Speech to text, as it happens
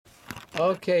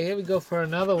Okay, here we go for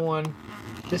another one.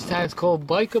 This time it's called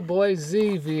Bikerboyz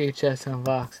Z VHS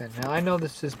unboxing. Now I know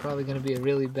this is probably going to be a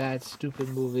really bad, stupid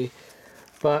movie,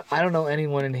 but I don't know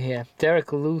anyone in here.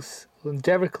 Derek Luke,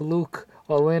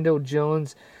 Orlando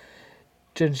Jones,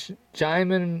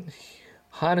 Jaimin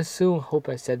Hanasu, hope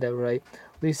I said that right,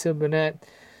 Lisa Burnett,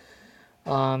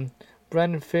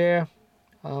 Brendan Fair,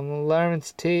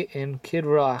 Lawrence Tate, and Kid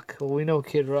Rock. Well, we know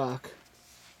Kid Rock.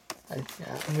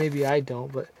 Maybe I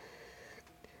don't, but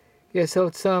yeah. So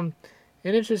it's an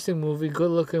interesting movie.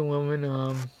 Good-looking woman.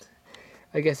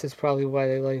 I guess that's probably why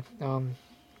they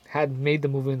had made the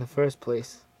movie in the first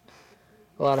place.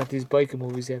 A lot of these biker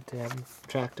movies have to have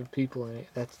attractive people in it.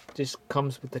 That just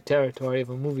comes with the territory of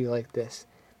a movie like this.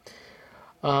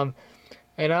 An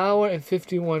hour and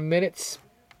 51 minutes,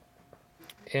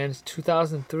 and it's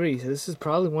 2003. So this is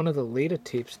probably one of the later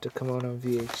tapes to come out on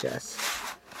VHS.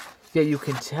 Yeah, you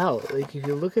can tell. Like, if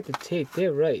you look at the tape,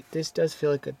 they're right. This does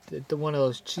feel like one of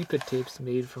those cheaper tapes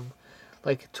made from,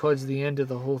 like, towards the end of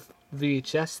the whole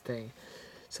VHS thing.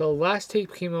 So the last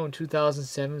tape came out in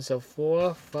 2007, so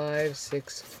 4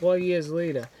 years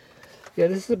later. Yeah,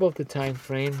 this is about the time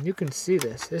frame. You can see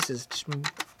this. This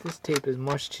tape is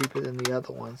much cheaper than the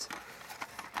other ones.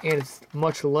 And it's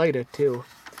much lighter, too.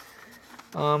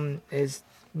 It's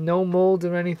no mold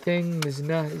or anything. There's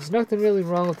nothing really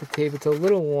wrong with the tape. It's a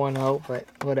little worn out, but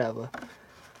whatever.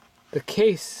 The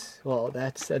case, well,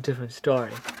 that's a different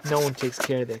story. No one takes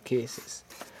care of their cases.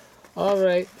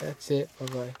 Alright, that's it.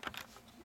 Bye-bye.